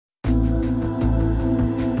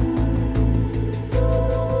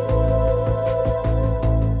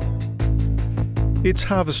It's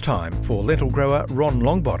harvest time for lentil grower Ron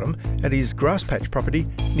Longbottom at his grass patch property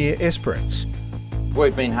near Esperance.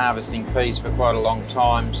 We've been harvesting peas for quite a long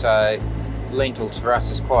time, so lentils for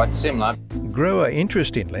us is quite similar. Grower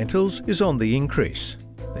interest in lentils is on the increase.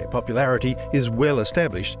 Their popularity is well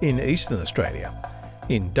established in eastern Australia.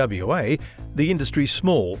 In WA, the industry's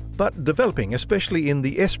small but developing, especially in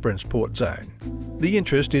the Esperance port zone. The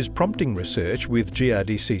interest is prompting research with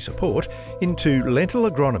GRDC support into lentil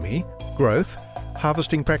agronomy, growth,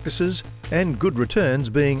 harvesting practices and good returns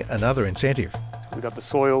being another incentive. We've got the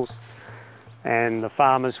soils and the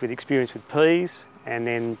farmers with experience with peas, and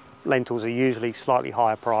then lentils are usually slightly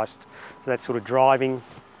higher priced. So that's sort of driving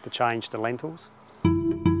the change to lentils.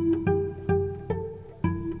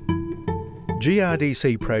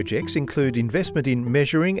 GRDC projects include investment in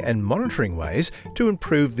measuring and monitoring ways to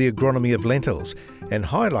improve the agronomy of lentils and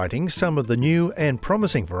highlighting some of the new and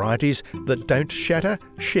promising varieties that don't shatter,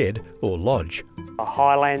 shed or lodge.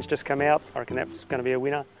 Highland's just come out. I reckon that's going to be a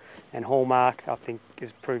winner. And Hallmark, I think,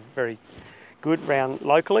 has proved very good around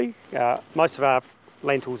locally. Most of our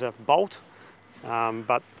lentils are bolt,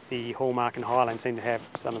 but the Hallmark and Highland seem to have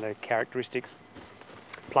some of the characteristics,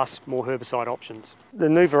 plus more herbicide options. The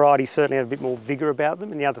new varieties certainly have a bit more vigour about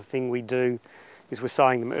them, and the other thing we do is we're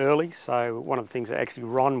sowing them early. So one of the things that actually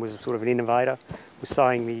Ron was sort of an innovator, was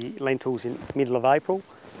sowing the lentils in the middle of April,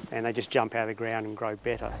 and they just jump out of the ground and grow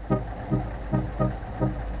better.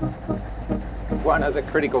 One of the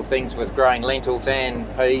critical things with growing lentils and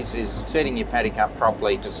peas is setting your paddock up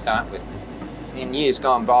properly to start with. In years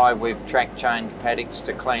gone by, we've track changed paddocks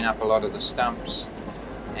to clean up a lot of the stumps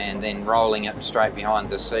and then rolling it straight behind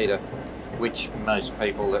the seeder, which most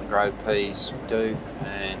people that grow peas do,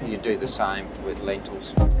 and you do the same with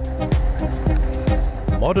lentils.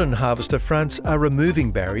 Modern harvester fronts are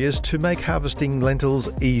removing barriers to make harvesting lentils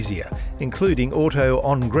easier, including auto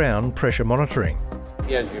on-ground pressure monitoring.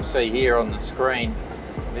 As you'll see here on the screen,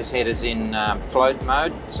 this header's in float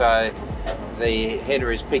mode, so the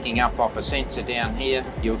header is picking up off a sensor down here.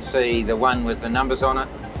 You'll see the one with the numbers on it.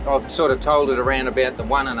 I've sort of told it around about the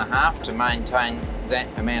 1.5 to maintain that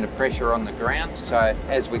amount of pressure on the ground. So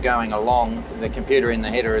as we're going along, the computer in the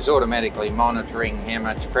header is automatically monitoring how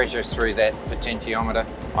much pressure through that potentiometer.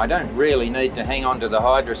 I don't really need to hang on to the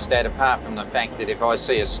hydrostat, apart from the fact that if I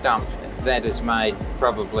see a stump, that has made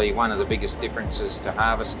probably one of the biggest differences to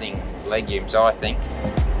harvesting legumes, I think.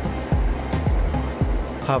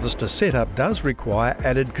 Harvester setup does require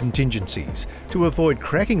added contingencies to avoid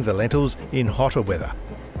cracking the lentils in hotter weather.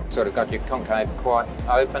 Sort of got your concave quite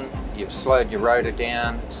open, you've slowed your rotor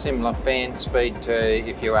down, similar fan speed to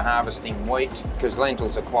if you were harvesting wheat, because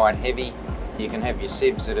lentils are quite heavy. You can have your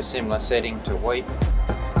sieves at a similar setting to wheat.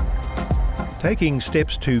 Taking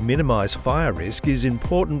steps to minimise fire risk is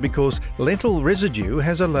important because lentil residue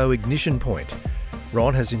has a low ignition point.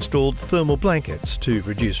 Ron has installed thermal blankets to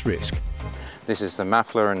reduce risk. This is the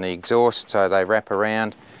muffler and the exhaust, so they wrap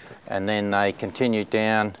around and then they continue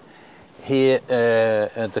down here.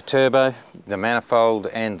 The turbo, the manifold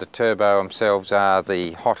and the turbo themselves are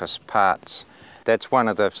the hottest parts. That's one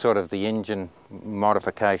of the sort of the engine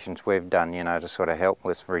modifications we've done, you know, to sort of help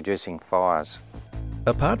with reducing fires.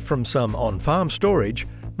 Apart from some on-farm storage,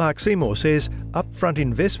 Mark Seymour says upfront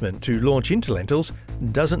investment to launch into lentils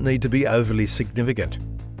doesn't need to be overly significant.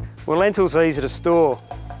 Well, lentils are easy to store.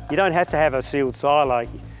 You don't have to have a sealed silo.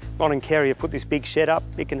 Ron and Kerry have put this big shed up.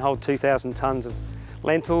 It can hold 2,000 tonnes of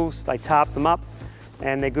lentils. They tarp them up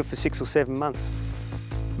and they're good for 6 or 7 months.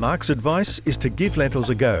 Mark's advice is to give lentils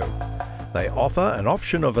a go. They offer an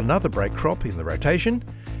option of another break crop in the rotation,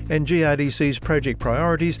 and GRDC's project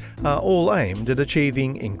priorities are all aimed at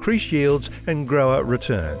achieving increased yields and grower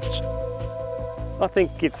returns. I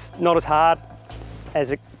think it's not as hard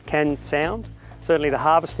as it can sound. Certainly the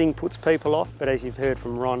harvesting puts people off, but as you've heard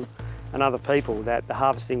from Ron and other people, that the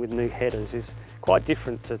harvesting with new headers is quite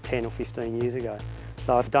different to 10 or 15 years ago.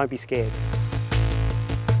 So don't be scared.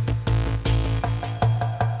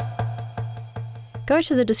 Go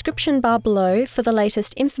to the description bar below for the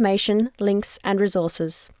latest information, links and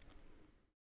resources.